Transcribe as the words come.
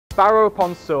Barrow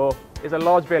upon Soar is a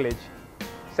large village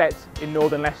set in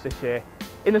northern Leicestershire,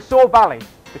 in the Soar Valley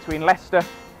between Leicester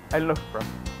and Loughborough.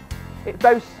 It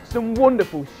boasts some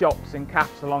wonderful shops and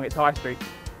cafes along its high street,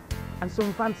 and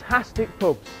some fantastic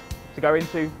pubs to go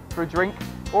into for a drink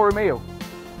or a meal.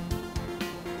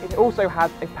 It also has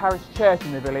a parish church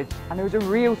in the village, and there is a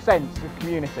real sense of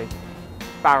community.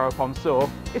 Barrow upon Soar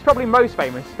is probably most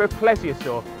famous for a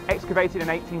plesiosaur excavated in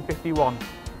 1851.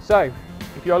 So,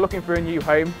 if you are looking for a new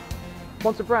home,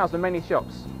 want to browse the many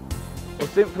shops, or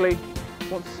simply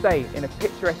want to stay in a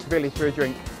picturesque village for a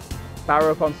drink,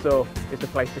 Barrow upon Soar is the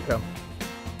place to come.